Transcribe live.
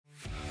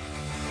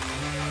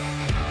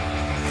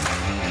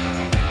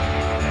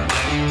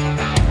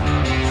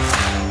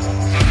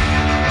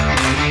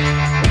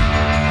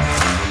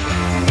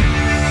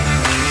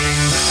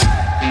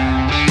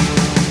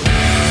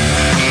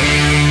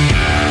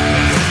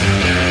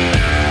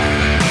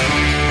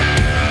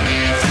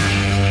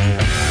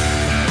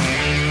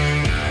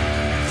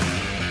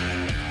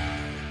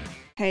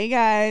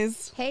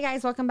guys. Hey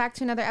guys, welcome back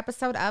to another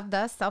episode of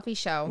The Selfie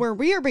Show. Where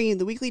we are bringing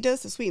the weekly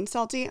dose of sweet and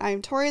salty. I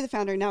am Tori, the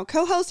founder and now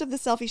co-host of The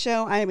Selfie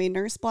Show. I am a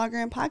nurse, blogger,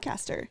 and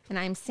podcaster. And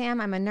I'm Sam.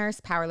 I'm a nurse,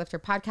 powerlifter,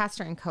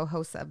 podcaster, and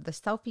co-host of The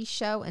Selfie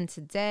Show. And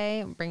today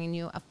I'm bringing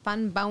you a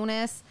fun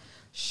bonus,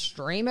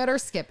 stream it or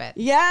skip it.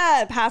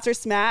 Yeah, pass or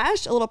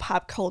smash, a little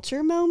pop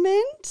culture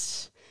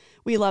moment.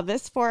 We love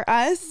this for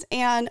us.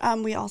 And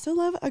we also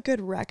love a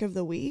good rec of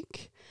the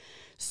week.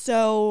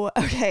 So,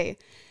 okay.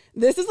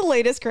 This is the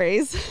latest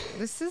craze.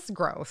 This is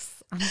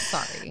gross. I'm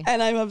sorry.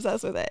 And I'm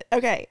obsessed with it.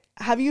 Okay.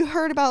 Have you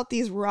heard about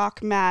these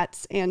rock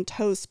mats and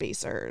toe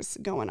spacers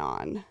going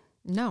on?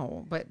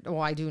 No, but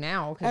I do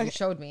now because you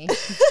showed me.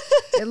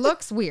 It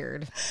looks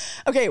weird.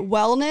 Okay.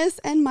 Wellness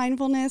and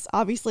mindfulness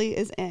obviously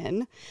is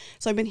in.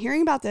 So I've been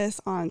hearing about this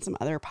on some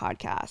other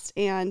podcasts.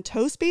 And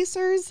toe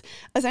spacers,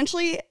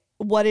 essentially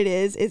what it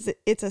is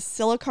it's a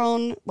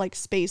silicone like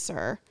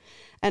spacer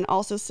and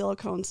also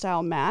silicone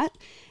style mat.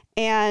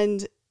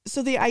 And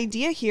so the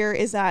idea here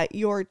is that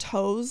your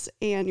toes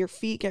and your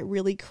feet get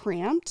really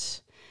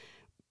cramped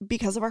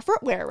because of our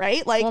footwear,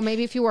 right? Like, well,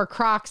 maybe if you wore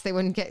Crocs, they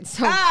wouldn't get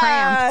so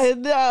cramped.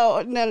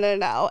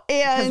 No.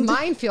 And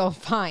mine feel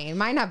fine.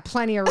 Mine have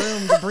plenty of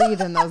room to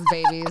breathe in those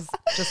babies.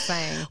 Just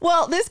saying.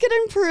 Well, this could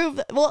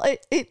improve. Well,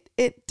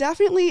 it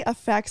definitely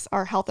affects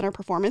our health and our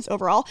performance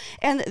overall.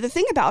 And the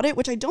thing about it,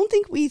 which I don't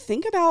think we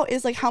think about,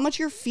 is like how much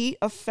your feet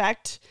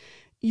affect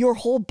your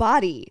whole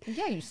body.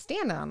 Yeah, you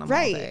stand on them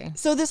right. all day.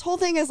 So this whole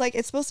thing is like,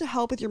 it's supposed to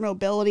help with your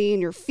mobility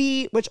and your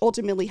feet, which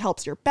ultimately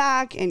helps your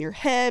back and your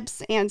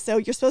hips. And so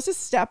you're supposed to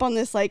step on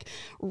this like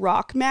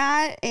rock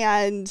mat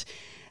and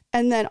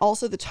then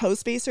also the toe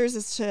spacers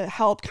is to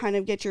help kind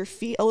of get your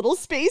feet a little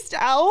spaced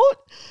out.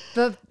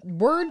 The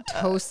word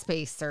toe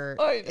spacer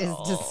is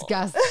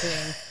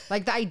disgusting.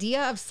 Like the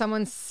idea of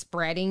someone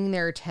spreading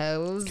their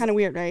toes. Kind of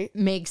weird, right?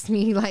 Makes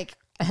me like.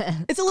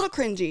 It's a little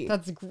cringy.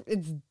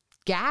 It's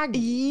gag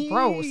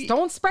gross.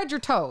 Don't spread your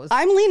toes.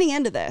 I'm leaning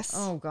into this.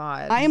 Oh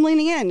God. I am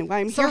leaning in.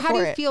 I'm so here how for do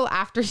you it. feel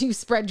after you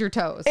spread your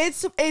toes?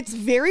 It's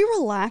very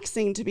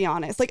relaxing, to be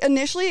honest. Like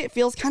initially it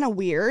feels kind of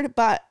weird,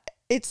 but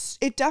it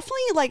definitely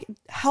like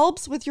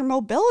helps with your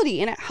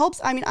mobility and it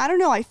helps. I mean, I don't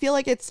know. I feel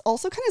like it's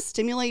also kind of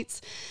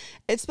stimulates.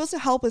 It's supposed to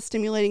help with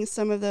stimulating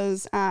some of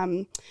those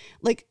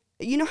like,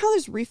 you know how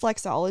there's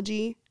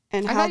reflexology?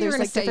 And I how thought you were there's going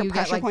to like say different you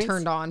pressure get like points.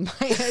 turned on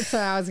by it. So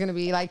I was going to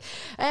be like,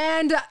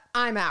 and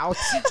I'm out.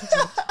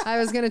 I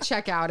was going to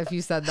check out if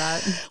you said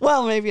that.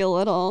 Well, maybe a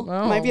little.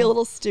 Oh. Might be a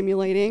little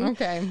stimulating.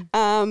 Okay.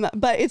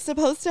 But it's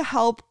supposed to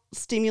help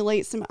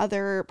stimulate some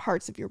other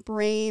parts of your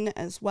brain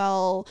as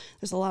well.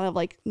 There's a lot of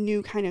like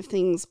new kind of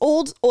things.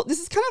 This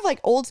is kind of like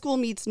old school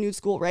meets new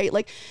school, right?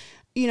 Like,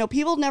 you know,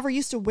 people never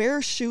used to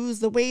wear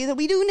shoes the way that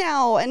we do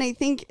now. And I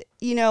think,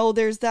 you know,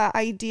 there's that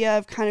idea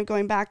of kind of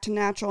going back to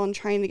natural and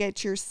trying to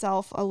get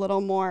yourself a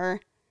little more,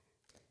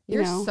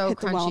 You're hit so the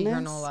crunchy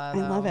wellness. granola.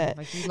 I love it.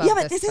 Like, you love yeah,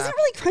 but this stuff. isn't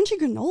really crunchy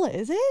granola,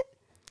 is it?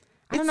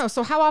 I don't know.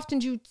 So how often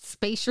do you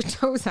space your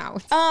toes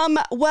out?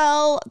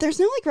 Well, there's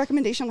no like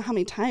recommendation on how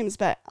many times,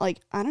 but like,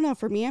 I don't know.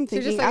 For me, I'm So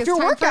you're thinking just like, after it's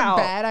time workout.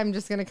 for bed, I'm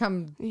just going to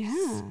come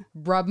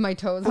rub my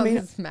toes on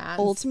this mat.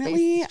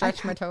 Ultimately,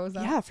 stretch my toes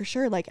out. Yeah, for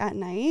sure. Like at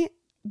night,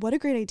 what a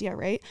great idea,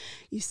 right?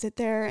 You sit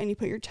there and you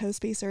put your toe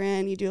spacer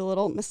in, you do a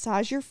little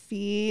massage your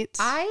feet.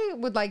 I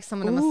would like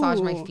someone to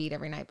massage my feet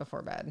every night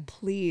before bed.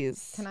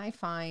 Please. Can I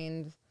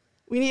find...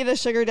 We need a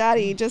sugar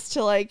daddy just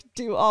to like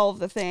do all of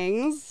the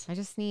things. I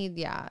just need,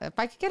 if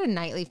I could get a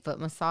nightly foot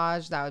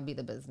massage, that would be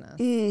the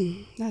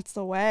business. That's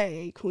the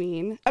way,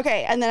 queen.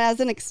 Okay, and then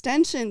as an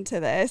extension to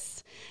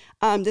this,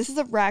 this is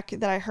a rec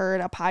that I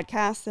heard, a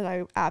podcast that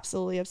I'm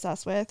absolutely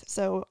obsessed with.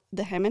 So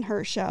the Him and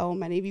Her Show,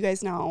 many of you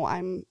guys know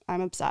I'm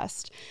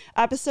obsessed.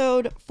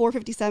 Episode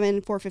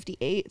 457,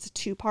 458, it's a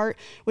 2-part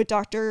with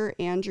Dr.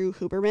 Andrew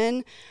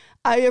Huberman.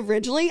 I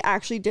originally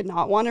actually did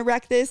not want to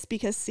rec this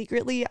because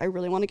secretly I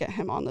really want to get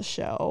him on the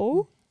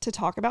show to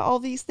talk about all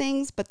these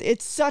things, but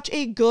it's such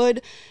a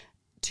good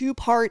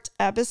 2-part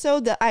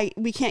episode that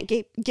we can't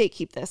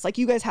gatekeep this. Like,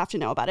 you guys have to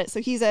know about it. So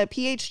he's a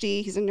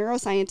PhD, he's a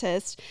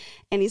neuroscientist,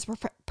 and he's a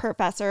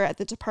professor at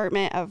the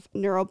Department of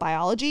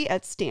Neurobiology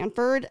at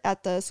Stanford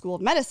at the School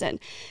of Medicine.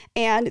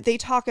 And they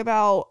talk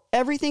about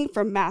everything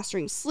from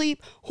mastering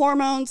sleep,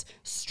 hormones,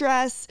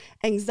 stress,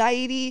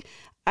 anxiety.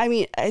 I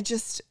mean,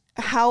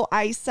 how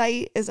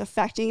eyesight is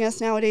affecting us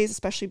nowadays,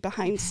 especially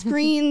behind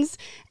screens.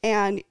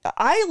 And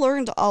I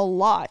learned a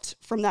lot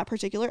from that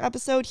particular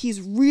episode. He's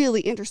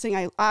really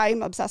interesting.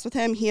 I'm obsessed with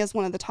him. He has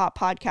one of the top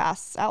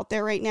podcasts out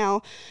there right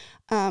now.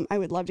 I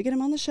would love to get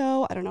him on the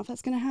show. I don't know if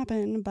that's going to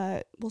happen,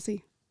 but we'll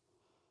see.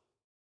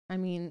 I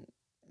mean,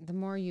 the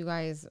more you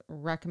guys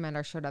recommend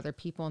our show to other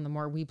people and the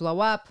more we blow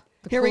up,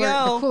 the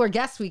cooler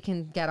guests we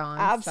can get on.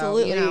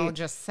 Absolutely. So,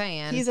 just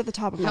saying. He's at the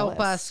top of my list. Help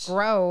us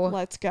grow.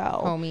 Let's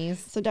go. Homies.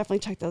 So definitely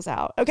check those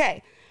out.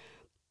 Okay.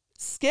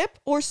 Skip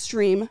or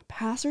stream,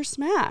 pass or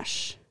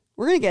smash.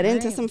 We're going to get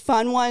into some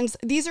fun ones.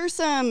 These are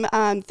some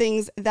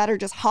things that are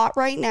just hot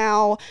right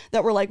now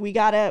that we're like, we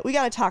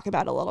gotta talk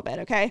about a little bit.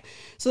 Okay.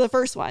 So the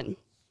first one,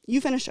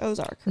 You finished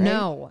Ozark, right?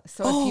 No.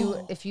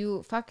 So if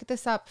you fuck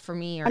this up for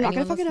me or I'm not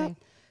anyone gonna fuck it listening,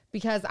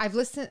 because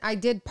I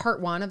did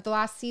part 1 of the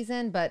last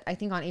season, but I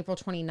think on April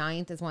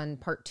 29th is when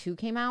part 2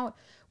 came out.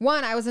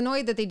 One, I was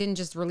annoyed that they didn't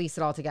just release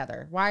it all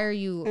together. Why are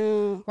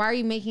you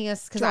making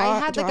us? Because I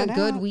had like a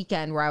good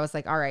weekend where I was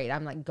like, all right,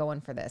 I'm like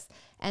going for this.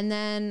 And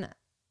then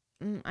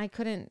I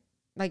couldn't,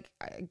 like,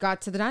 I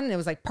got to the done and it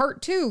was like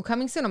part 2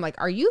 coming soon. I'm like,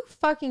 are you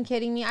fucking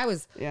kidding me? I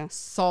was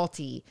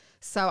salty.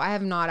 So I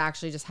have not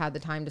actually just had the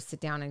time to sit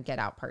down and get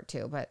out part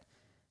 2, but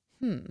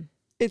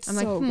It's I'm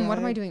so like, good. what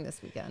am I doing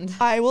this weekend?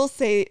 I will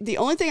say the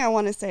only thing I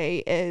want to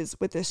say is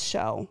with this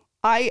show,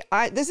 I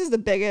this is the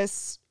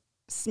biggest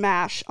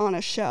smash on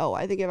a show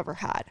I think I've ever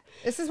had.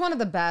 This is one of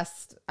the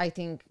best, I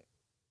think,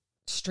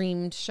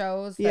 streamed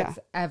shows that's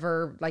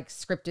ever, like,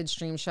 scripted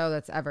stream show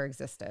that's ever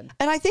existed.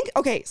 And I think,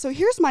 okay, so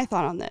here's my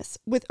thought on this.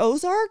 With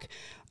Ozark,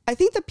 I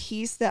think the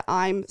piece that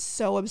I'm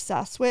so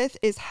obsessed with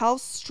is how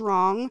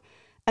strong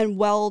and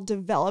well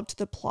developed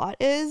the plot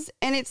is.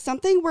 And it's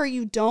something where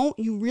you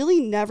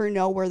really never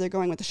know where they're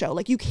going with the show.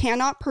 Like, you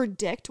cannot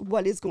predict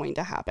what is going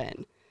to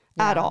happen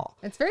at all.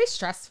 It's very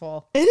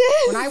stressful. It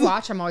is. When I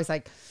watch, I'm always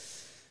like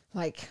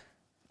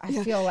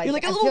I feel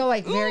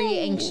like very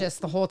anxious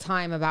the whole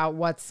time about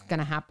what's going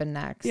to happen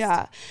next.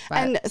 Yeah. But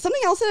and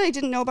something else that I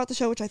didn't know about the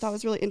show, which I thought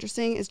was really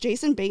interesting, is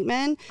Jason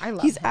Bateman.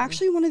 He's him.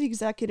 actually one of the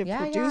executive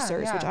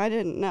producers, which I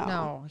didn't know.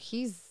 No,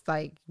 he's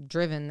like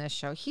driven this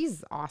show.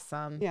 He's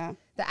awesome. Yeah.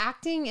 The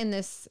acting in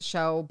this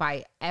show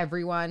by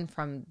everyone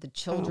from the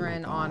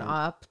children on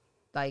up,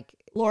 like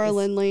Laura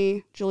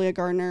Lindley, Julia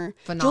Gardner.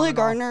 Phenomenal. Julia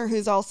Gardner,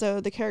 who's also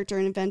the character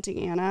in Inventing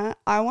Anna.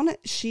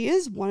 She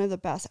is one of the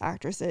best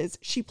actresses.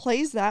 She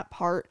plays that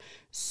part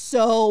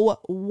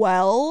so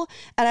well.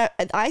 And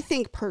I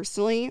think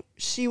personally,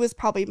 she was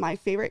probably my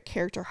favorite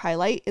character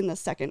highlight in the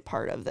second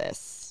part of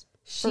this.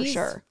 For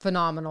sure.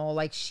 Phenomenal.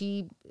 Like,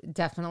 she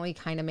definitely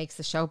kind of makes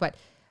the show, but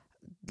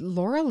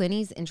Laura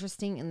Linney's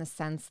interesting in the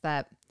sense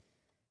that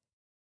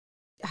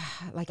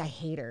like, I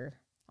hate her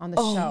on the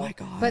show. Oh my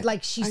God. But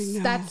like,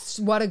 that's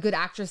what a good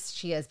actress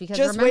she is, because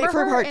just wait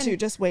for part 2.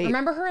 Just wait.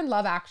 Remember her in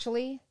Love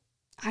Actually?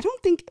 I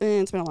don't think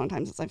it's been a long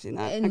time since I've seen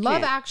that. In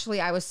Love Actually,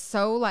 I was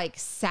so like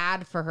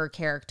sad for her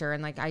character,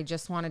 and like I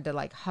just wanted to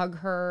like hug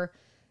her.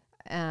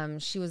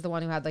 She was the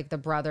one who had like the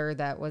brother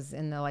that was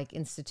in the like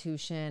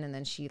institution, and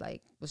then she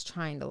like was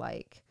trying to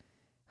like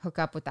hook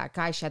up with that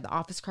guy she had the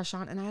office crush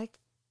on, and I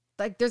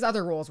like there's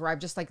other roles where I've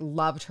just like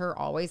loved her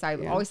always.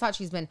 I've always thought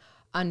she's been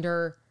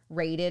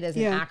underrated as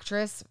an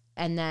actress.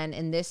 And then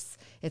in this,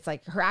 it's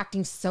like her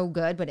acting's so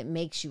good, but it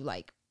makes you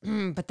like,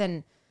 but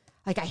then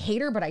like I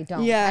hate her, but I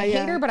don't. I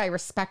hate her, but I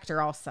respect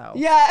her also.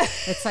 Yeah.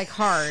 It's like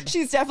hard.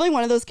 She's definitely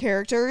one of those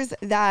characters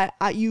that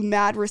you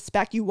mad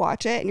respect. You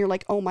watch it and you're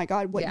like, oh my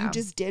God, what you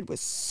just did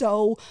was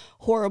so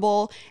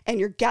horrible. And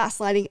you're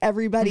gaslighting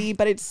everybody,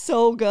 but it's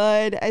so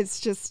good. It's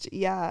just,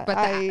 But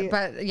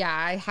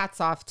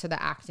hats off to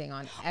the acting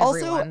on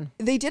everyone. Also,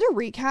 they did a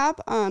recap.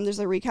 There's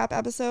a recap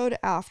episode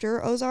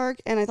after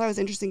Ozark. And I thought it was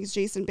interesting because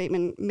Jason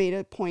Bateman made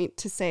a point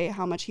to say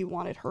how much he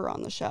wanted her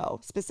on the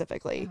show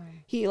specifically.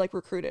 He like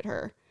recruited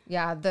her.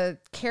 Yeah, the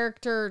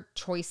character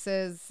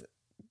choices,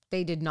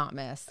 they did not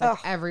miss. Like,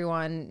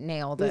 everyone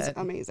nailed it. It was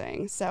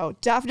amazing. So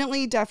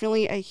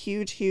definitely a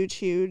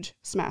huge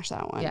smash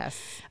that one. Yes.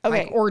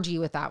 Okay. Like orgy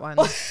with that one.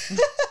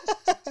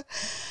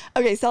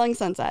 Okay, Selling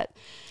Sunset.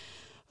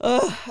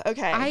 Ugh,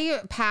 okay. I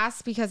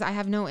pass because I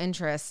have no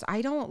interest.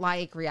 I don't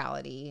like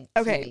reality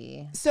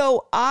TV.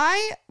 So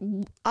I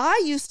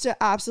used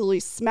to absolutely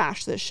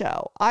smash this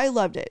show. I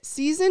loved it.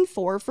 Season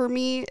 4 for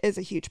me is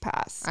a huge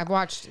pass. I've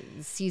watched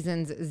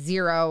seasons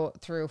 0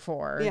 through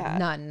 4. Yeah.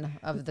 None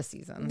of the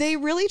seasons. They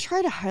really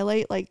try to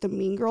highlight like the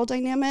mean girl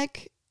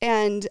dynamic,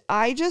 and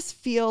I just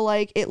feel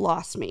like it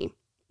lost me.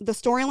 The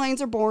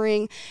storylines are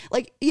boring.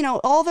 Like, you know,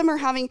 all of them are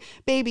having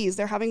babies.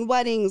 They're having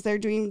weddings. They're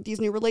doing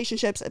these new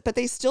relationships, but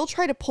they still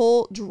try to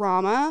pull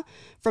drama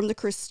from the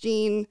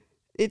Christine.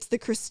 It's the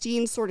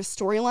Christine sort of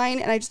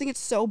storyline. And I just think it's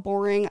so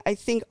boring. I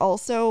think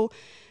also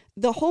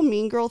the whole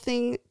mean girl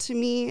thing to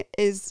me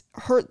is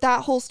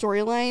that whole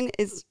storyline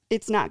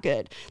it's not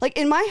good. Like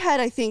in my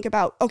head, I think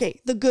about, okay,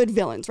 the good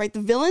villains, right?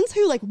 The villains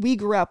who like we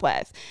grew up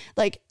with,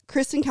 like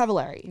Kristen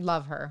Cavallari.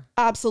 Love her.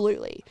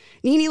 Absolutely.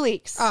 Nene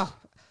Leakes. Oh,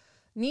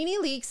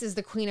 Nene Leakes is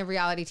the queen of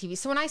reality TV.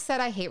 So when I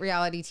said I hate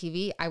reality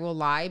TV, I will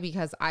lie,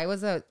 because I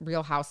was a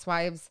Real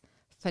Housewives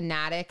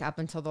fanatic up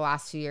until the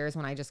last few years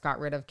when I just got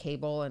rid of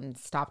cable and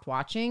stopped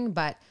watching.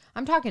 But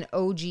I'm talking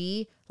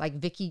OG, like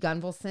Vicky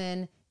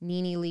Gunvalson,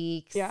 Nene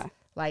Leakes,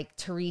 like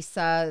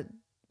Teresa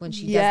when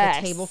she does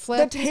the table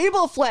flip. The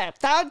table flip.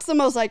 That's the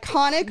most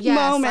iconic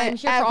moment I'm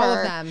here ever. For all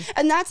of them.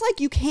 And that's like,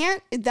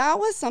 that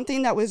was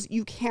something that was,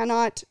 you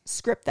cannot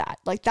script that.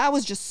 Like that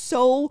was just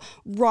so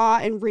raw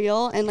and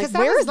real. And like,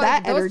 where is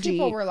that energy? Those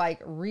people were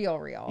like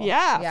real.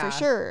 Yeah, for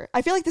sure.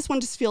 I feel like this one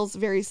just feels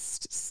very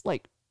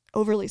like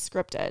overly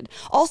scripted.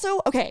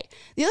 Also, okay,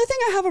 the other thing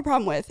I have a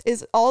problem with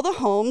is all the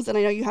homes, and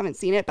I know you haven't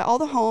seen it, but all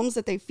the homes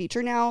that they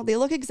feature now, they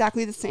look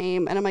exactly the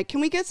same. And I'm like,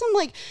 can we get some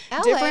like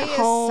different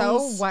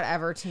homes? So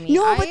whatever to me.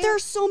 No, but there are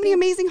so many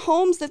amazing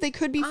homes that they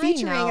could be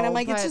featuring, and I'm know,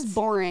 like, it's just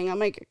boring. I'm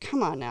like,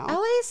 come on now.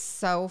 LA is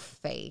so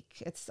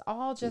fake. It's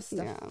all just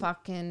a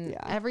fucking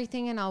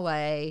everything in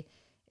LA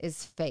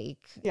is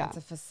fake. Yeah. It's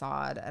a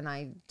facade, and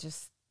I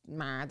just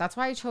that's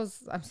why I chose.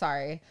 I'm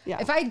sorry. Yeah.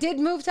 If I did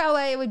move to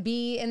LA, it would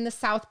be in the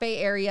South Bay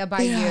area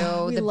by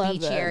you, the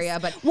beach area.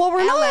 But well,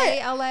 we're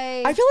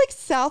LA. I feel like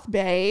South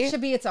Bay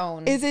should be its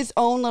own. Is its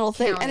own little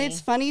thing, county. and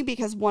it's funny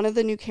because one of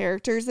the new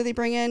characters that they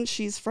bring in,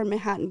 she's from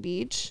Manhattan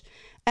Beach,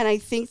 and I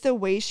think the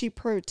way she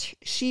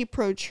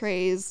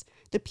portrays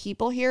the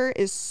people here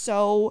is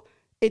so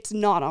it's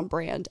not on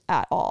brand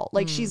at all.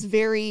 Like she's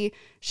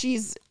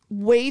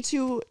way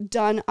too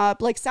done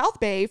up. Like South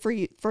Bay, for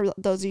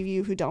those of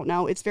you who don't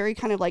know, it's very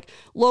kind of like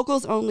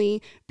locals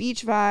only,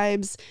 beach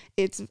vibes.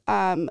 It's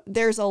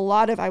there's a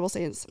lot of, I will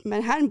say, in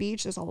Manhattan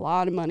Beach, there's a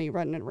lot of money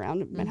running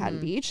around Manhattan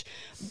Beach,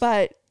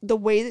 but the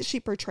way that she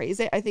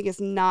portrays it, I think,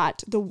 is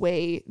not the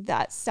way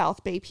that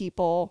South Bay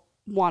people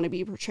want to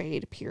be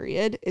portrayed,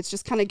 period. It's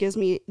just kind of gives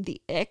me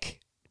the ick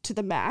to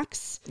the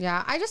max.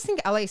 Yeah, I just think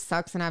LA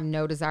sucks, and I have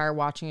no desire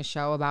watching a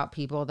show about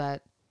people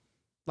that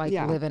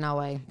live in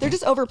LA. They're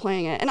just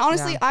overplaying it. And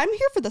honestly, I'm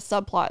here for the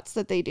subplots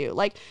that they do.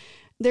 Like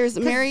there's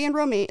Mary and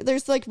Romaine.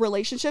 There's like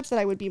relationships that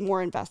I would be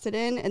more invested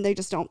in, and they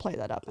just don't play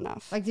that up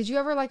enough. Like, did you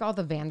ever like all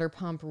the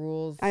Vanderpump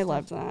Rules? I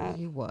loved that.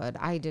 You would.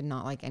 I did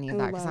not like any of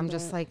that because I'm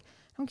just like,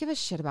 I don't give a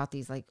shit about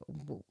these like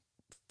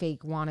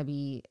fake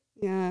wannabe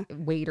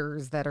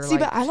waiters that are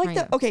but I like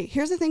the okay,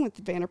 here's the thing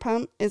with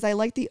Vanderpump is I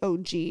like the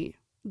OG.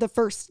 The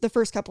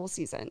first couple of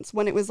seasons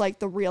when it was like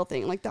the real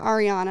thing, like the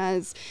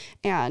Arianas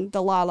and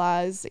the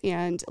Lalas,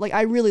 and like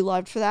I really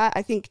loved for that.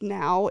 I think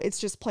now it's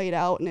just played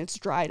out and it's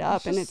dried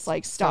up and it's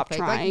like stop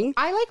trying. Like,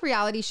 I like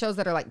reality shows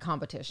that are like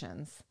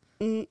competitions.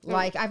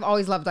 Like I've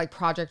always loved like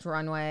Project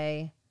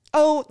Runway.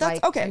 Oh,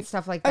 that's okay. And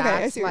stuff like that.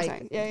 Okay, I see what like you're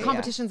saying. Yeah,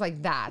 competitions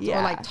like that.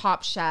 Or like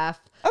Top Chef.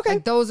 Okay.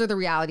 Like those are the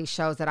reality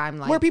shows that I'm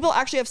like. Where people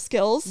actually have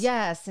skills.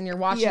 Yes. And you're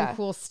watching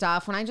cool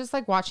stuff. When I just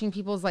like watching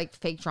people's like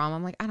fake drama,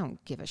 I'm like, I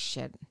don't give a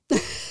shit.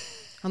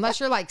 Unless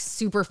you're like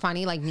super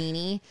funny like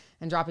Nene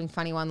and dropping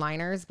funny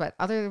one-liners. But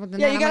other than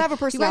that, you gotta have a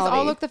personality. You guys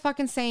all look the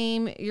fucking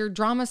same. Your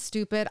drama's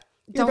stupid.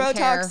 Your don't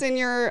Botox care. and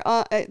your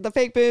the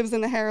fake boobs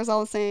and the hair is all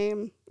the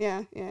same.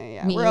 Yeah.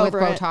 Me We're over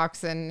with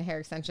Botox and hair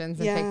extensions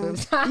and fake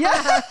boobs.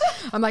 Yeah.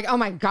 I'm like, oh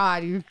my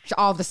God, you're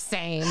all the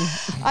same.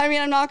 I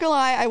mean, I'm not gonna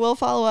lie. I will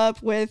follow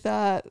up with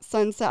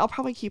Sunset. I'll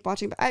probably keep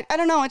watching, but I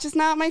don't know. It's just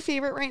not my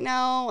favorite right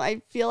now.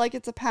 I feel like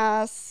it's a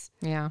pass.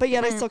 Yeah. But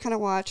yet I still kind of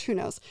watch. Who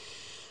knows?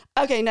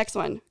 Okay, next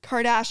one.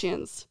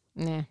 Kardashians.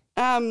 Nah.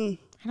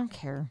 I don't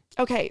care.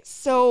 Okay,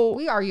 so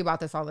we argue about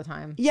this all the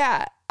time.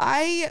 Yeah,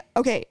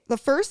 the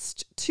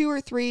first 2 or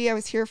 3 I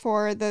was here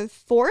for. The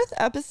 4th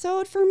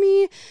episode for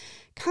me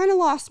kind of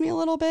lost me a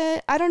little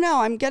bit. I don't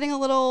know. I'm getting a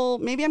little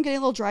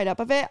dried up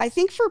of it. I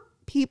think for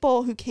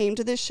people who came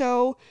to this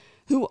show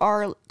who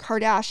are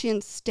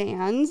Kardashian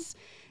stans,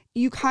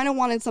 you kind of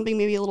wanted something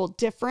maybe a little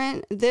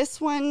different. This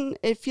one,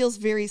 it feels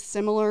very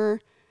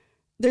similar.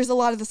 There's a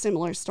lot of the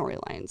similar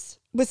storylines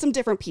with some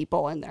different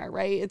people in there,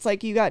 right? It's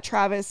like you got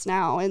Travis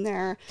now in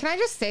there. Can I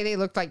just say they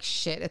looked like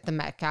shit at the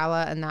Met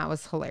Gala, and that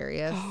was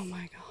hilarious. Oh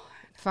my God.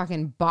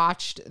 Fucking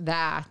botched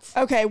that.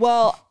 Okay,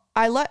 well,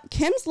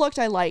 Kim's looked,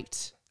 I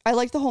liked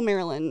the whole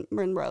Marilyn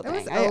Monroe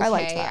thing. Okay. I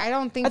liked that.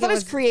 I thought it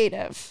was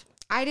creative.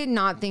 I did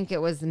not think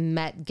it was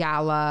Met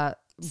Gala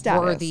Status.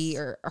 worthy,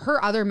 or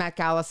her other Met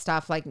Gala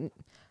stuff. Like,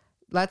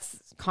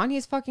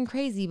 Kanye's fucking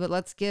crazy, but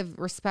let's give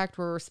respect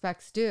where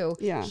respect's due.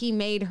 Yeah. He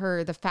made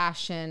her the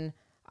fashion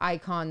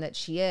icon that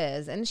she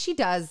is, and she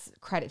does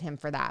credit him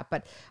for that.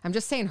 But I'm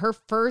just saying her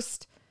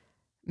first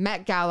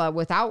Met Gala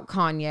without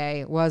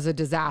Kanye was a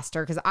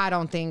disaster, because I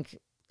don't think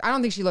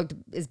she looked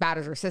as bad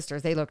as her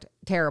sisters. They looked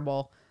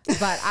terrible.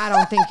 But I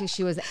don't think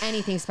she was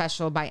anything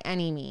special by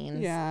any means.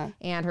 Yeah.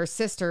 And her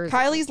sisters.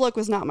 Kylie's look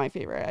was not my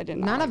favorite. I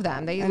didn't. None of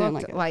them. They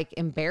looked like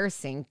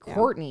embarrassing. Yeah.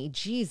 Kourtney,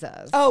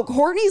 Jesus. Oh,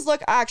 Kourtney's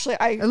look actually.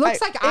 It looks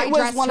like I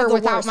dressed her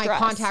without my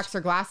dressed. contacts or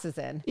glasses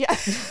in. Yeah.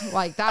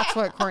 Like that's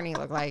what Kourtney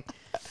looked like.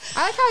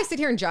 I like how I sit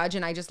here and judge,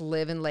 and I just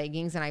live in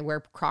leggings and I wear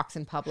Crocs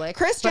in public.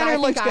 Kris Jenner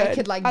looked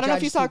good. I don't know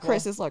if you saw people.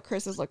 Chris's look.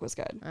 Chris's look was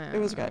good. It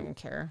was good. I don't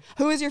care.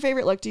 Who is your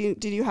favorite look?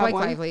 Did you have Blake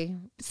one? Lively.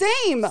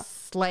 Same.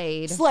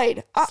 Slade.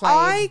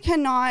 I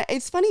cannot.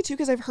 It's funny too,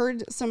 because I've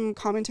heard some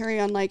commentary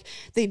on like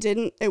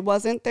it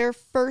wasn't their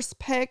first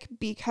pick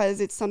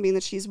because it's something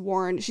that she's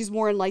worn. She's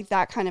worn like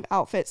that kind of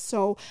outfit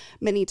so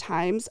many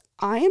times.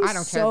 I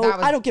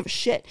don't give a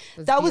shit.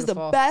 That was the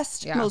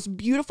best, most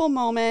beautiful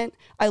moment.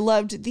 I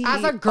loved the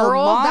as a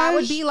girl, homage. that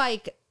would be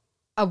like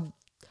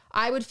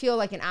I would feel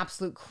like an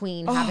absolute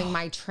queen having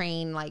my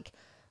train like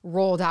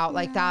rolled out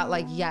like that.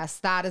 Like, yes,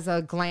 that is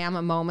a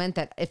glam moment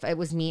that if it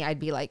was me, I'd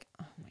be like,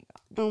 oh my God.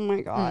 Oh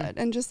my God.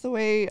 And just the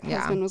way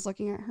husband was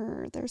looking at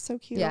her. They're so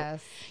cute.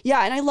 Yes.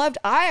 Yeah. And I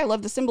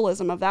loved the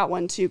symbolism of that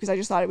one too, because I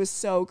just thought it was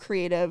so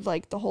creative,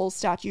 like the whole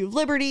Statue of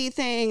Liberty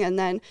thing. And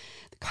then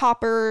the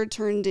copper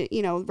turned,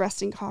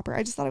 resting copper.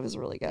 I just thought it was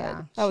really good.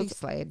 Yeah, that she was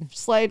slayed.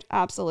 Slayed.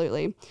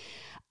 Absolutely.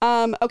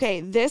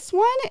 Okay. This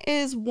one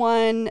is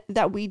one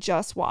that we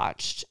just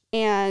watched,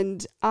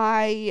 and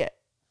I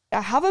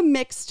have a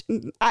mixed,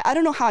 I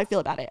don't know how I feel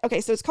about it. Okay,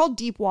 so it's called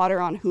Deep Water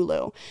on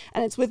Hulu,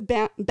 and it's with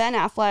Ben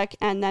Affleck,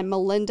 and then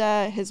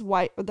Melinda, his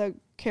wife, the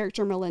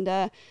character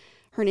Melinda,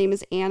 her name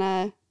is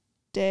Ana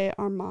de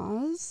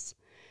Armas.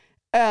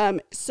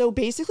 So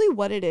basically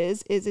what it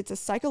is it's a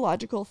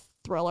psychological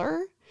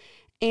thriller,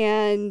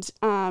 and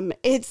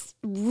it's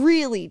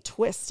really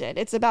twisted.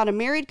 It's about a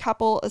married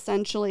couple,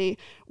 essentially,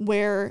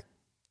 where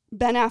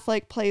Ben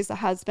Affleck plays the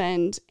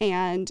husband,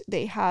 and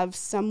they have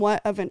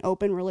somewhat of an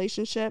open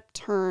relationship.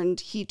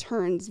 He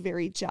turns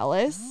very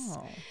jealous,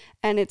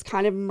 and it's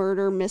kind of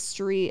murder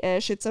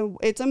mystery-ish. It's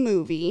a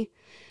movie,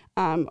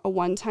 a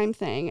one-time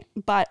thing,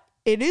 but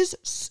it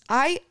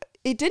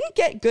didn't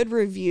get good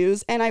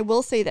reviews. And I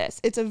will say this,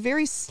 it's a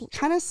very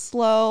kind of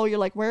slow. You're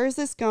like, where is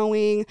this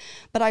going?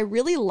 But I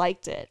really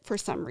liked it for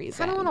some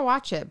reason. I don't want to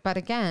watch it, but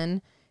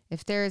again,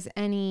 if there's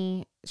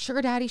any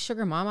sugar daddy,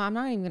 sugar mama, I'm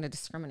not even going to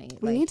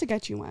discriminate. We need to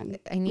get you one.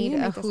 I need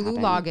a Hulu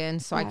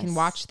login so I can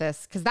watch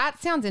this, because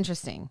that sounds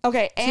interesting.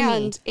 Okay,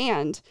 and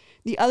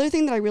the other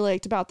thing that I really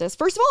liked about this,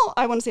 first of all,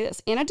 I want to say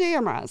this. Ana de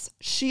Armas,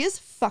 she is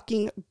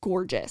fucking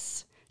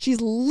gorgeous. She's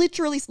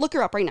literally, look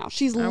her up right now.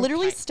 She's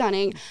literally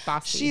stunning.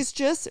 Bossy. She's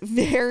just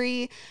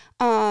very,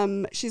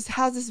 she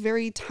has this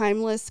very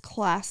timeless,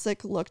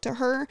 classic look to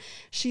her.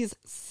 She's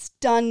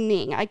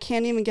stunning. I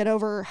can't even get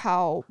over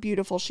how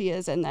beautiful she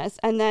is in this.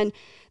 And then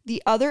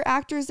the other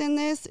actors in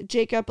this,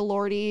 Jacob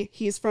Elordi,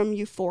 he's from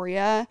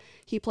Euphoria.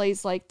 He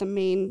plays like the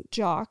main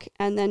jock.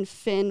 And then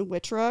Finn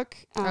Wittrock.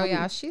 Oh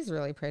yeah, she's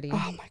really pretty.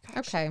 Oh my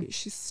gosh. Okay.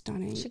 She's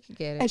stunning. She could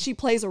get it. And she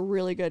plays a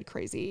really good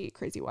crazy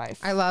wife.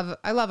 I love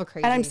a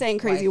crazy. And I'm saying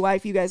crazy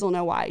wife. You guys will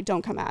know why.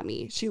 Don't come at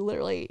me.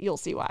 You'll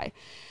see why.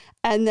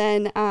 And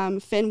then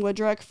Finn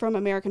Woodruck from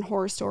American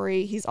Horror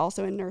Story. He's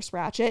also in Nurse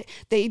Ratched.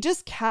 They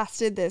just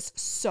casted this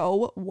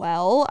so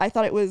well. I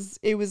thought it was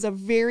a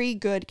very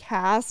good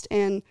cast.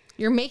 And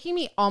you're making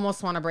me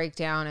almost want to break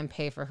down and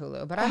pay for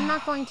Hulu, but I'm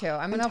not going to.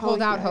 I'm going to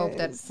hold out hope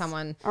that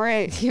someone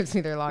gives me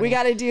their login. We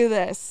got to do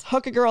this.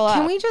 Hook a girl up.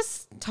 Can we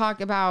just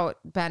talk about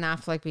Ben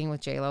Affleck being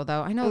with J-Lo,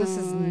 though? I know this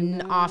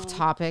is off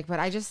topic,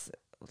 but I just,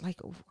 like,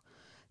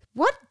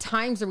 what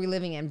times are we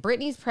living in?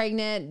 Britney's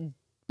pregnant.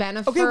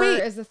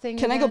 Bennifer is the thing.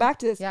 Can again? I go back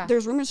to this? Yeah.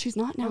 There's rumors she's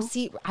not now. Oh,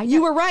 see,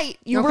 you were right.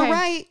 You were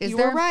right. Is you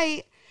there? were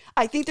right.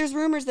 I think there's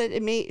rumors that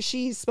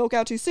she spoke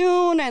out too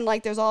soon, and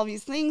like there's all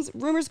these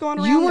rumors going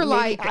around. You were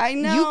like, I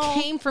know.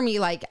 You came for me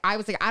like, I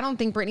was like, I don't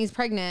think Britney's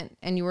pregnant,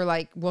 and you were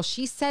like, well,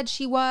 she said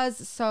she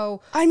was,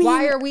 so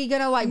why are we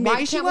gonna why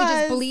can't we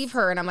just believe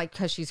her? And I'm like,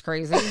 because she's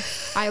crazy.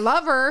 I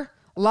love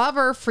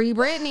her, free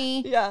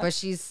Britney. Yeah, but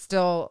she's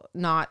still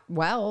not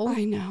well.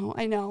 I know.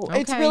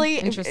 Okay, it's really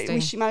interesting.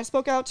 She might have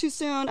spoke out too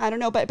soon. I don't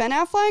know, but Ben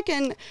Affleck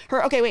and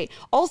her. Okay, wait.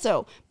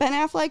 Also, Ben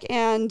Affleck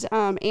and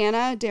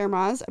Ana de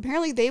Armas,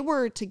 apparently they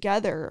were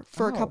together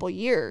for a couple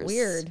years.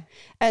 Weird.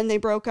 And they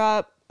broke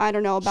up. I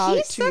don't know,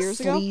 about 2 years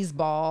ago. He's a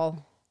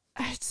sleazeball.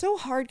 It's so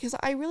hard because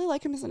I really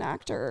like him as an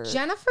actor.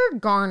 Jennifer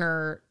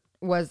Garner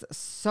was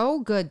so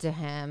good to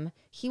him.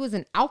 He was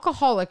an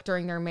alcoholic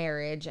during their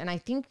marriage, and I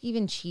think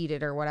even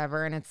cheated or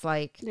whatever. And it's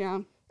like,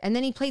 yeah. And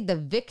then he played the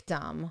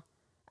victim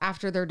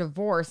after their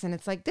divorce, and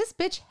it's like, this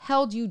bitch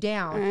held you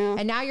down,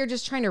 and now you're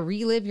just trying to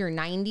relive your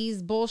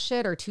 90s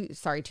bullshit or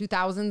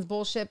 2000s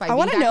bullshit. By I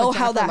want to know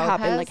how that Lopez.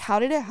 happened. Like, how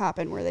did it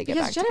happen? Where they get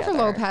back Jennifer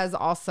together? Lopez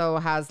also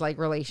has like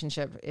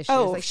relationship issues.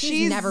 Oh, like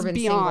she's never been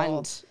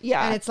beyond. single.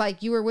 Yeah, and it's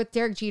like you were with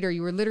Derek Jeter,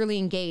 you were literally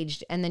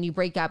engaged, and then you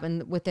break up,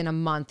 and within a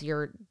month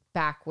you're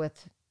back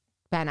with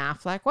Ben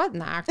Affleck. What in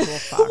the actual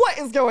fuck? What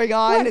is going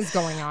on? What is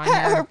going on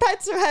here? Her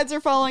heads are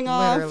falling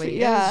off. Literally,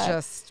 yeah. It's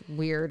just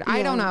weird. Yeah.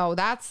 I don't know.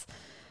 That's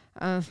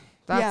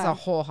a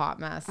whole hot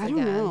mess. I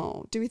don't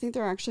know. Do we think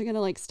they're actually going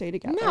to like stay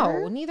together?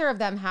 No, neither of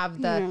them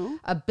have the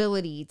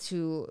ability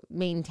to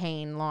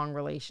maintain long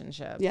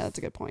relationships. Yeah, that's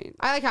a good point.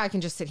 I like how I can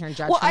just sit here and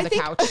judge from the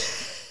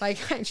couch. Like,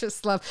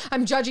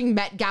 I'm judging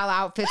Met Gala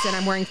outfits and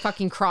I'm wearing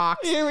fucking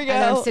Crocs. Here we go.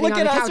 And I'm sitting Look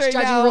on the at us couch right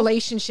judging now.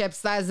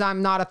 relationships as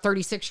I'm not a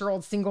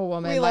 36-year-old single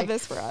woman. We love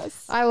this for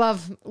us. I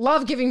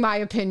love giving my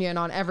opinion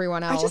on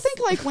everyone else. I just think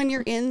like when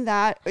you're in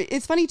that,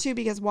 it's funny too,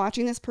 because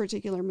watching this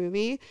particular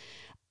movie,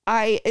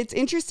 it's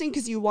interesting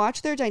because you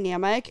watch their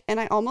dynamic and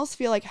I almost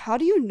feel like, how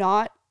do you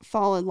not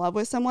fall in love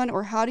with someone,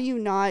 or how do you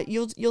not,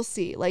 you'll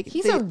see, like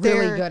he's a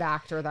really good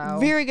actor though.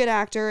 Very good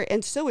actor,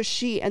 and so is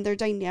she, and their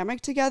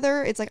dynamic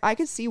together, it's like I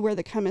could see where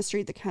the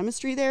chemistry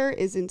there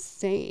is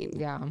insane.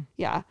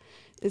 Yeah,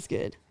 it's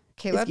good.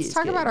 Okay, let's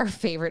talk about our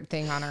favorite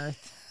thing on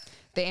earth.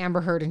 The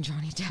Amber Heard and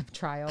Johnny Depp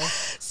trial.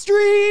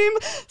 Stream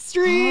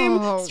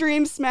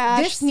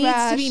smash. This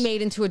needs to be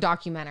made into a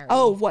documentary.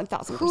 Oh,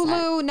 1000%.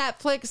 Hulu,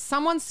 Netflix,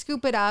 someone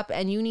scoop it up,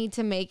 and you need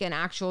to make an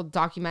actual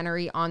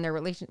documentary on their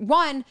relation.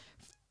 One,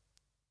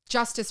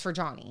 justice for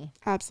Johnny.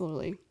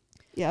 Absolutely.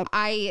 Yep.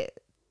 As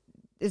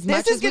This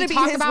much is as we gonna be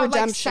talk his about like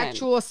redemption.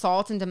 sexual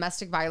assault and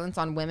domestic violence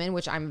on women,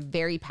 which I'm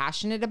very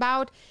passionate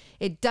about,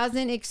 it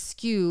doesn't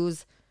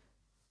excuse.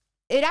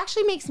 It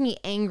actually makes me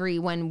angry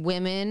when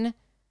women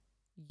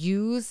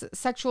use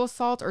sexual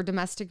assault or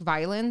domestic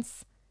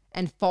violence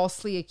and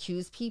falsely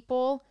accuse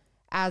people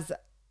as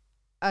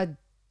a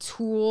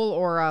tool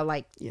or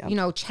a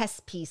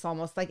chess piece,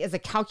 almost like as a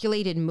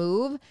calculated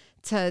move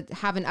to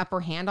have an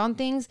upper hand on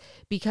things,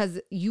 because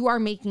you are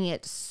making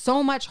it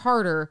so much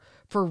harder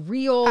for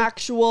real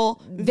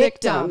Actual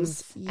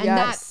victims. and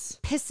that Yes.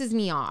 pisses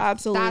me off.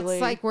 Absolutely.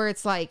 That's like where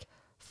it's like,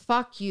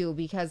 fuck you,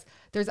 because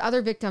there's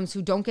other victims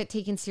who don't get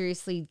taken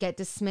seriously, get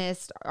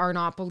dismissed, are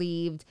not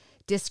believed,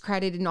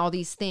 discredited, and all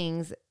these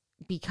things,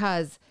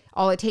 because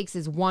all it takes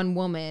is one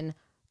woman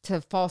to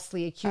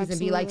falsely accuse and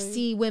be like, Absolutely.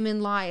 see,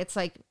 women lie. It's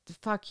like,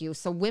 fuck you.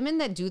 So women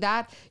that do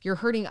that, you're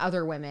hurting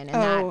other women, and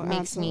that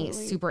makes me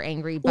absolutely. super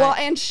angry. But Well,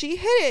 and she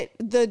hit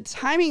it, the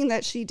timing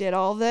that she did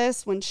all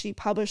this when she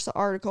published the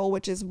article,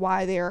 which is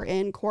why they are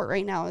in court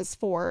right now, is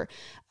for,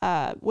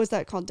 what's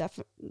that called?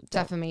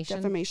 defamation.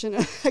 Defamation.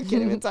 I can't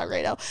even talk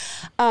right now.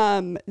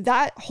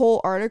 That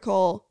whole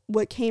article,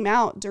 what came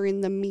out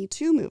during the Me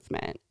Too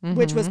movement,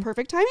 which was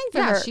perfect timing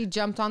for her. She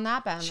jumped on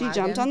that bandwagon. She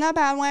jumped on that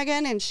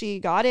bandwagon and she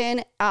got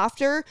in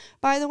after,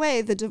 by the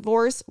way, the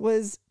divorce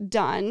was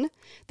done.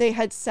 They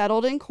had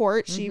settled in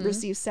court. She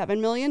received $7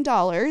 million.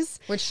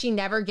 Which she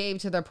never gave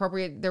to the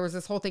appropriate. There was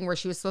this whole thing where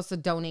she was supposed to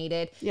donate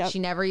it. Yep. She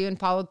never even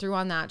followed through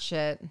on that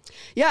shit.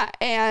 Yeah.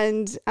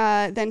 And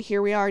then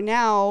here we are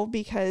now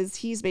because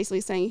he's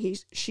basically saying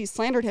she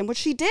slandered him, which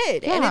she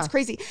did. And Yeah. it's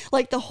crazy.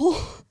 Like the whole,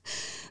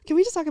 can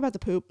we just talk about the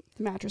poop,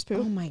 the mattress poop?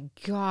 Oh my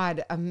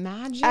God.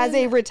 Imagine. As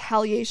a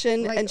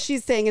retaliation. Like- And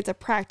she's saying it's a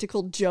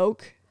practical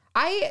joke.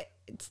 I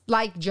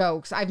like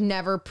jokes. I've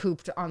never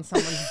pooped on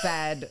someone's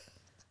bed.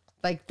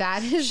 Like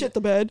that is Shit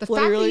the bed, The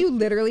literally. fact that you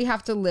literally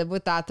have to live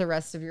with that the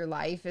rest of your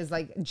life is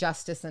like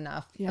justice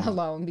enough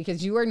alone,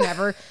 because you are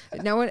never,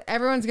 no one,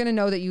 everyone's going to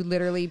know that you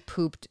literally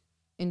pooped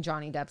in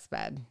Johnny Depp's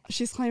bed.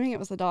 She's claiming it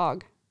was the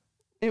dog.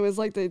 It was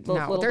like the No,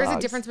 little there's a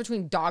dogs. difference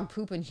between dog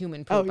poop and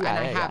human Oh, poop. yeah, and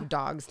I yeah, have yeah.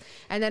 dogs.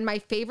 And then my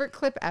favorite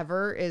clip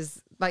ever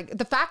is like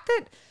the fact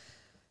that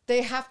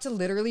they have to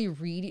literally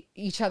read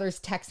each other's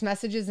text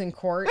messages in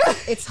court.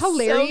 It's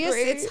hilarious.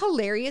 great. It's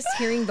hilarious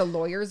hearing the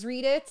lawyers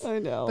read it. I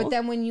know. But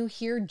then when you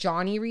hear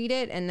Johnny read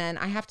it, and then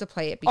I have to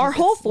play it because Our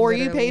whole it's For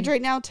You literally- page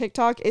right now,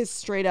 TikTok, is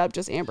straight up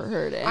just Amber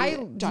Heard and I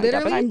Johnny Depp, and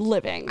literally- I'm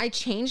living. I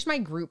changed my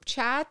group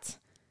chat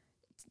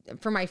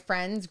for my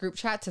friends' group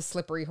chat to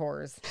Slippery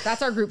Whores.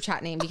 That's our group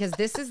chat name, because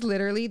this is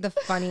literally the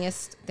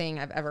funniest thing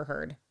I've ever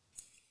heard.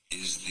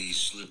 Is the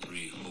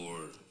slippery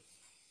whore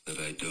that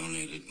I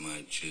donated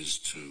my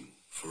jizz to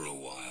for a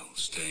while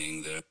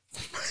staying there?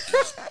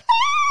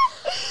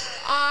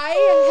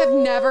 I have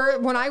never,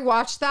 when I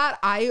watched that,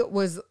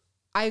 oh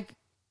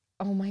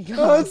my God.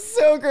 Oh, it's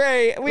so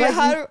great. We're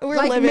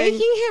living.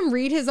 Making him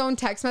read his own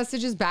text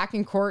messages back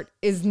in court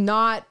is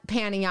not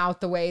panning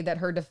out the way that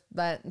her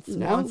defense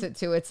wants it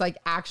to. It's like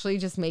actually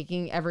just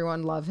making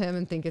everyone love him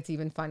and think it's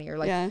even funnier.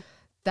 Like Yeah.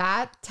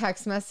 that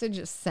text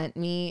message sent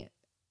me,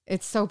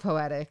 it's so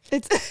poetic.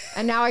 It's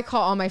And now I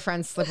call all my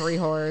friends slippery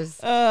whores.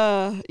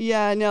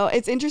 yeah, no,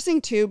 it's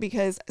interesting too,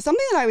 because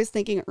something that I was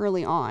thinking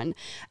early on,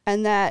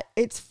 and that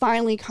it's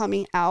finally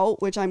coming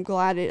out, which I'm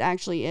glad it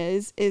actually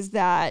is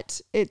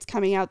that it's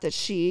coming out that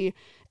she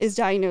is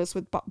diagnosed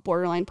with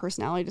borderline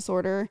personality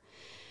disorder.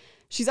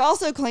 She's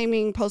also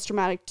claiming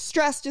post-traumatic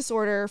stress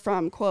disorder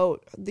from,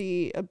 quote,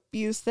 the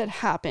abuse that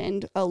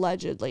happened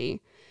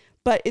allegedly.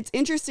 But it's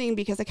interesting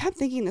because I kept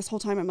thinking this whole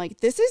time, I'm like,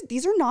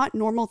 these are not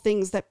normal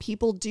things that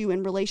people do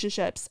in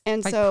relationships.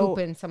 And Like so poop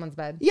in someone's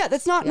bed. yeah,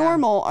 that's not Yeah.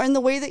 normal. And the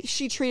way that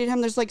she treated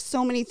him, there's like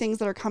so many things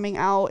that are coming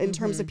out in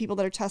terms of people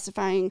that are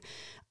testifying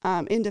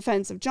in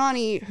defense of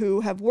Johnny,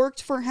 who have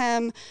worked for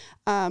him,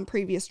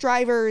 previous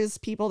drivers,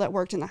 people that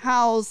worked in the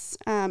house,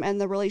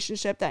 and the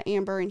relationship that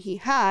Amber and he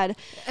had.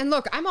 And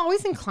look, I'm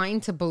always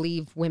inclined to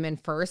believe women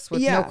first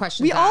with Yeah, no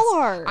questions we all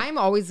asked. are. I'm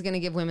always going to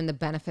give women the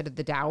benefit of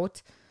the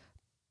doubt.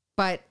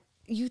 But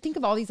you think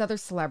of all these other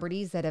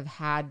celebrities that have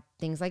had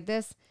things like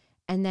this,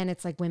 and then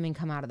it's like women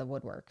come out of the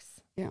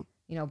woodworks. Yeah.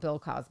 You know, Bill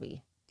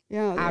Cosby,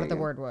 Yeah. out of the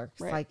go. woodworks.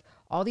 Right. Like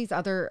all these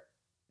other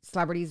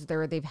celebrities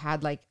they've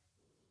had like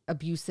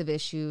abusive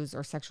issues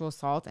or sexual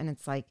assault, and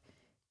it's like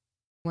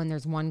when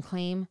there's one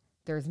claim,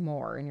 there's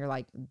more, and you're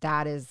like,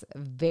 that is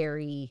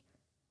very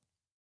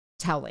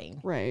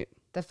telling. Right.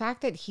 The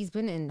fact that he's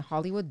been in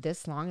Hollywood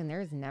this long and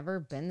there's never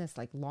been this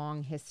like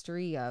long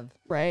history of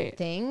Right.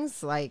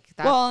 things like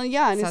that Well,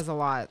 yeah. And says a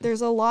lot.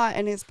 there's a lot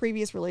in his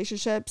previous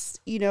relationships,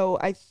 you know,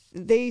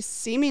 they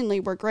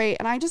seemingly were great.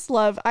 And I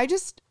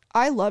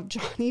love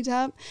Johnny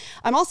Depp.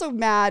 I'm also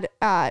mad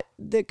at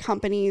the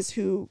companies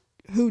who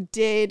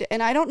did,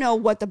 and I don't know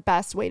what the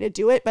best way to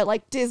do it, but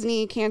like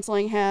Disney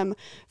canceling him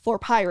for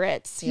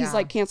Pirates. He's Yeah.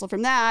 like canceled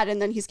from that, and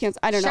then he's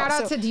canceled. I don't know. Shout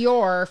out So, to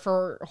Dior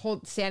for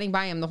standing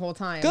by him the whole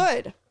time.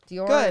 good.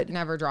 Dior Good.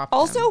 never dropped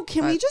Also, him,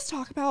 can we but- just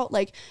talk about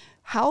like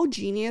how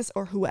genius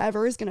or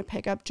whoever is going to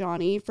pick up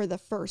Johnny for the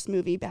first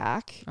movie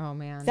back? Oh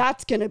man.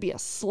 That's going to be a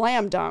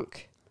slam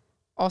dunk.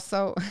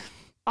 Also,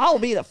 I'll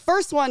be the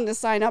first one to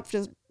sign up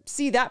to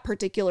see that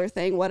particular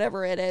thing,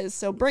 whatever it is.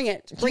 So bring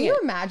it. can Bring you it.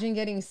 imagine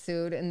getting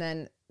sued and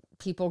then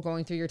people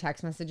going through your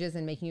text messages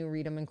and making you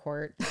read them in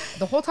court?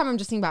 The whole time I'm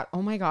just thinking about,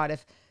 oh my God,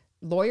 if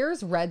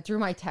lawyers read through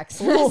my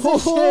text messages.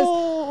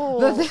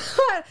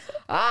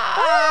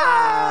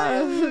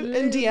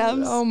 In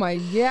DMs. Oh my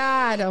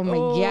God. Oh my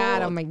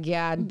God. Oh my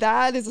God.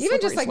 That is a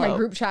Even just slippery like my slope.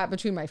 group chat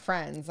between my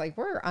friends, like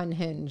we're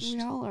unhinged.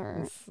 We all are.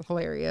 It's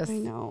hilarious. I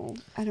know.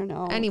 I don't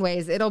know.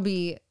 Anyways, it'll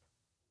be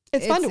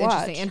it's fun to watch.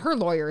 interesting. And her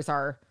lawyers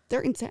are.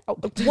 They're insane. Oh,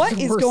 what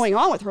is worst. going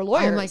on with her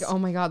lawyers? I'm like, oh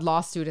my God,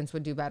 law students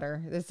would do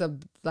better. It's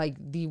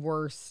the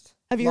worst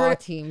Have you law heard-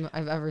 team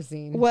I've ever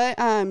seen. What?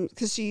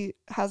 Because she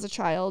has a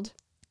child,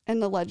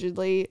 and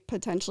allegedly,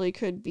 potentially,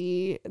 could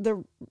be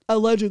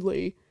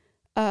allegedly,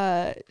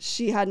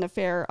 she had an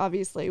affair,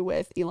 obviously,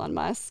 with Elon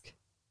Musk,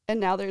 and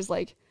now there's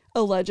like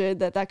alleged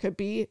that could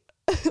be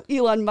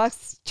Elon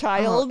Musk's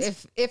child. Oh,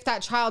 if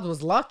that child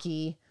was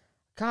lucky,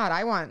 God,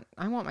 I want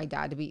my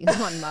dad to be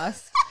Elon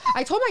Musk.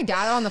 I told my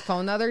dad on the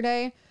phone the other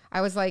day, I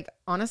was like,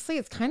 honestly,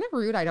 it's kind of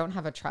rude I don't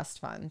have a trust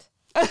fund.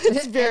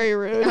 It's very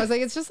rude. I was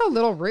like, it's just a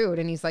little rude.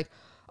 And he's like,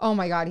 oh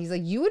my God. He's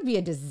like, you would be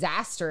a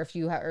disaster if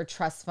you had a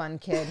trust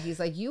fund kid. He's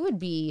like, you would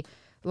be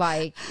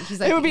like, he's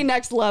like, It would be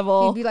next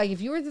level. he'd be like,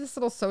 if you were this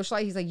little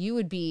socialite, he's like, you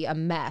would be a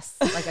mess,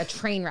 like a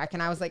train wreck.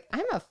 And I was like,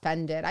 I'm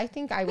offended. I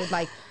think I would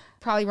like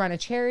probably run a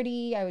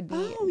charity. I would be,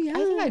 Oh, I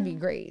think yeah. I'd be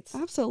great.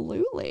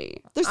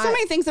 Absolutely. There's so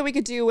many things that we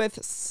could do with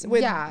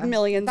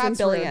millions and that's rude.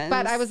 billions.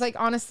 But I was like,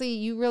 honestly,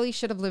 you really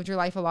should have lived your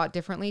life a lot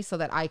differently so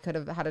that I could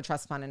have had a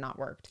trust fund and not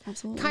worked.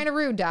 Absolutely. Kind of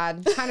rude,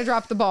 Dad. Kind of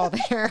dropped the ball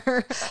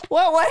there.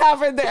 what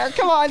happened there?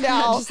 Come on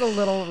now. Just a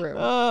little rude.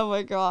 Oh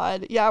my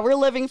God. Yeah, we're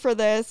living for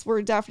this.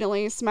 We're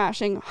definitely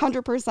smashing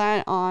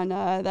 100% on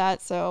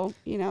that. So,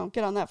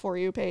 get on that For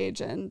You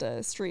page and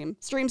stream.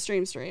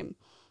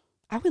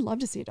 I would love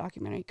to see a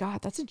documentary.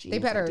 God, that's a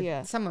genius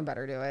idea. Someone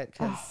better do it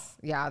because,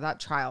 yeah, that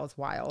trial's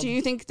wild. Do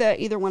you think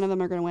that either one of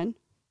them are going to win?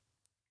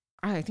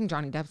 I think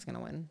Johnny Depp's going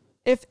to win.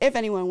 If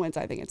anyone wins,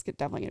 I think it's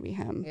definitely going to be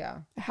him. Yeah.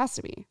 It has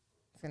to be.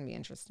 It's going to be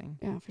interesting.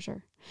 Yeah, for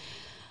sure.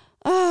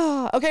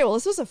 Okay, well,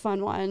 this was a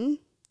fun one.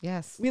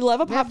 Yes. We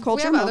love a pop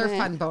culture We have moment. other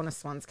fun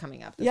bonus ones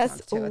coming up this Yes,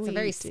 month, too. It's a we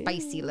very do.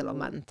 spicy little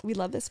month. We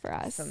love this for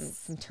us.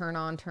 Some turn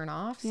on, turn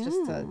offs, Yeah.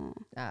 just to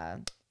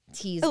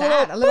tease A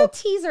that. little A little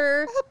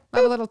teaser.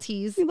 Love a little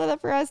tease. We love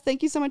that for us.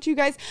 Thank you so much, you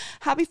guys.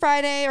 Happy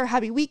Friday or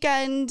happy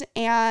weekend.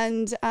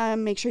 And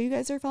make sure you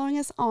guys are following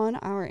us on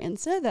our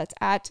Insta. That's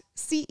at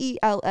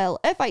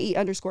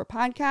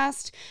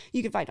CELLFIE_podcast.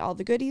 You can find all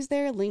the goodies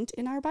there linked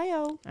in our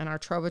bio. And our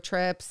Trova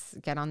trips.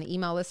 Get on the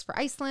email list for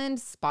Iceland.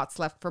 Spots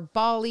left for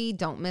Bali.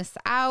 Don't miss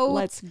out.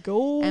 Let's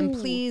go. And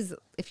please,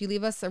 if you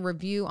leave us a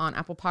review on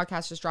Apple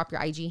Podcasts, just drop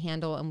your IG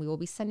handle and we will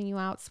be sending you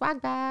out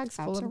swag bags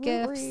full of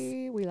gifts.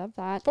 Absolutely. We love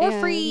that. For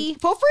And free.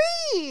 For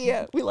free.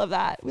 We love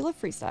that. We love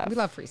free stuff. We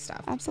love free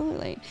stuff.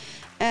 Absolutely.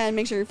 And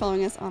make sure you're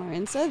following us on our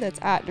Insta. That's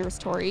at Nurse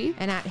Tori.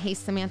 And at Hey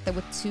Samantha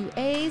with 2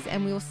 A's.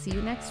 And we will see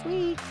you next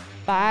week.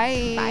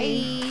 Bye.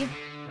 Bye.